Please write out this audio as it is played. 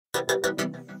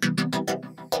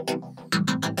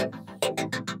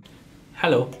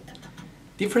Hello!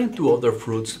 Different to other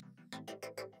fruits,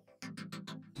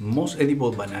 most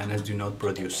edible bananas do not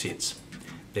produce seeds.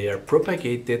 They are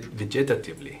propagated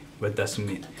vegetatively. What does it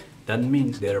mean? That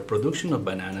means their production of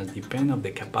bananas depends on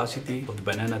the capacity of the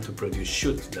banana to produce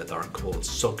shoots that are called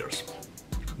suckers.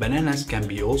 Bananas can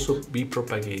also be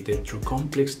propagated through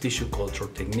complex tissue culture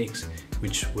techniques,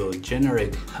 which will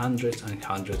generate hundreds and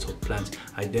hundreds of plants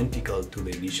identical to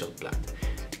the initial plant.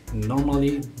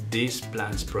 Normally, these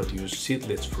plants produce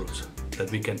seedless fruits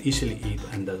that we can easily eat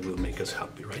and that will make us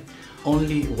happy, right?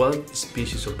 Only wild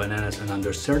species of bananas and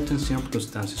under certain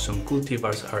circumstances some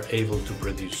cultivars are able to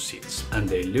produce seeds, and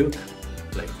they look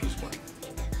like this one.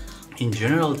 In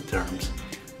general terms,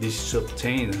 this is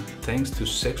obtained thanks to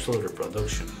sexual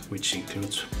reproduction, which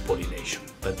includes pollination.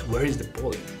 But where is the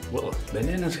pollen? Well,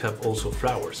 bananas have also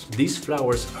flowers. These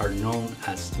flowers are known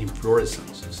as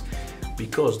inflorescences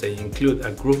because they include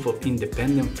a group of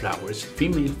independent flowers,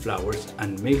 female flowers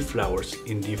and male flowers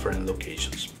in different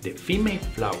locations. The female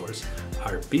flowers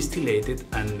are pistillated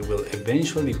and will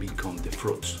eventually become the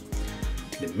fruits.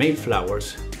 The male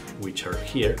flowers, which are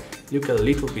here, look a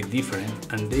little bit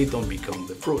different and they don't become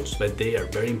the fruits, but they are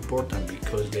very important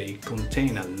because they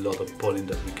contain a lot of pollen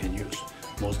that we can use.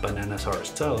 Most bananas are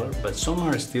sterile, but some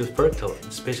are still fertile,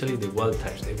 especially the wild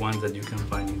types, the ones that you can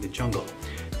find in the jungle.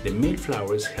 The male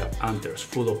flowers have anthers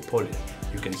full of pollen.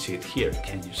 You can see it here.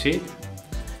 Can you see it?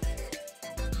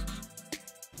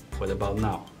 What about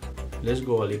now? Let's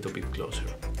go a little bit closer.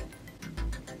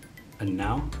 And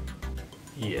now?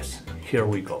 Yes, here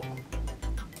we go.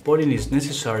 Pollen is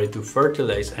necessary to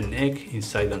fertilize an egg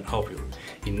inside an ovule.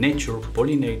 In nature,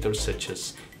 pollinators such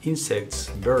as insects,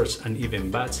 birds, and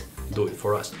even bats do it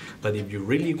for us. But if you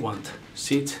really want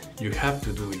seeds, you have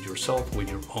to do it yourself with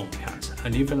your own hands.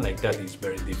 And even like that is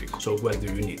very difficult. So what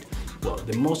do you need? Well,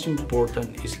 the most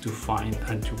important is to find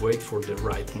and to wait for the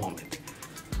right moment.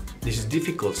 This is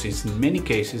difficult since in many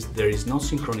cases there is no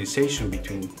synchronization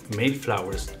between male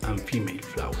flowers and female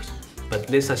flowers. But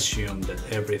let's assume that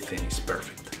everything is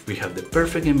perfect. We have the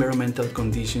perfect environmental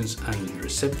conditions and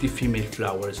receptive female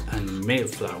flowers and male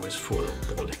flowers full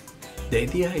of pollen. The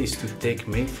idea is to take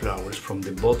male flowers from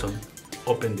the bottom,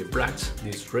 open the bracts,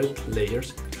 these red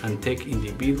layers, and take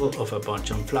individual of a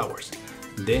bunch of flowers.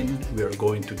 Then we are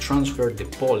going to transfer the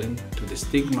pollen to the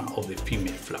stigma of the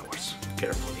female flowers,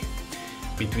 carefully.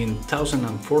 Between 1,000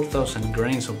 and 4,000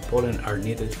 grains of pollen are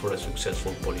needed for a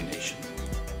successful pollination.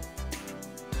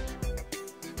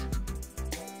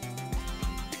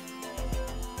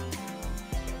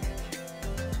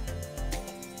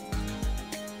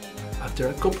 After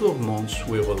a couple of months,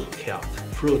 we will have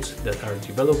fruits that are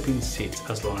developing seeds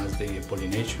as long as the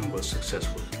pollination was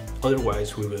successful.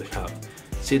 Otherwise, we will have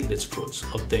seedless fruits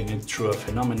obtained through a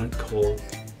phenomenon called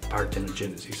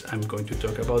parthenogenesis. I'm going to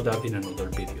talk about that in another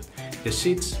video. The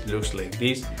seeds looks like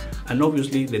this, and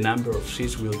obviously the number of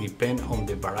seeds will depend on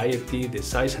the variety, the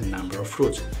size and number of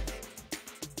fruits.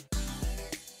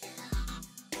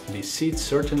 The seeds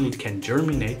certainly can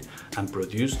germinate and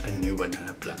produce a new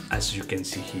banana plant, as you can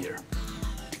see here.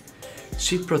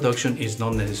 Seed production is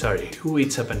not necessary. Who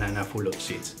eats a banana full of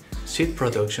seeds? Seed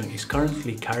production is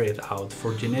currently carried out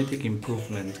for genetic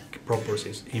improvement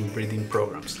purposes in breeding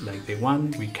programs like the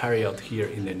one we carry out here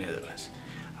in the Netherlands.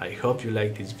 I hope you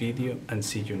like this video and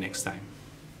see you next time.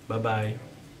 Bye bye!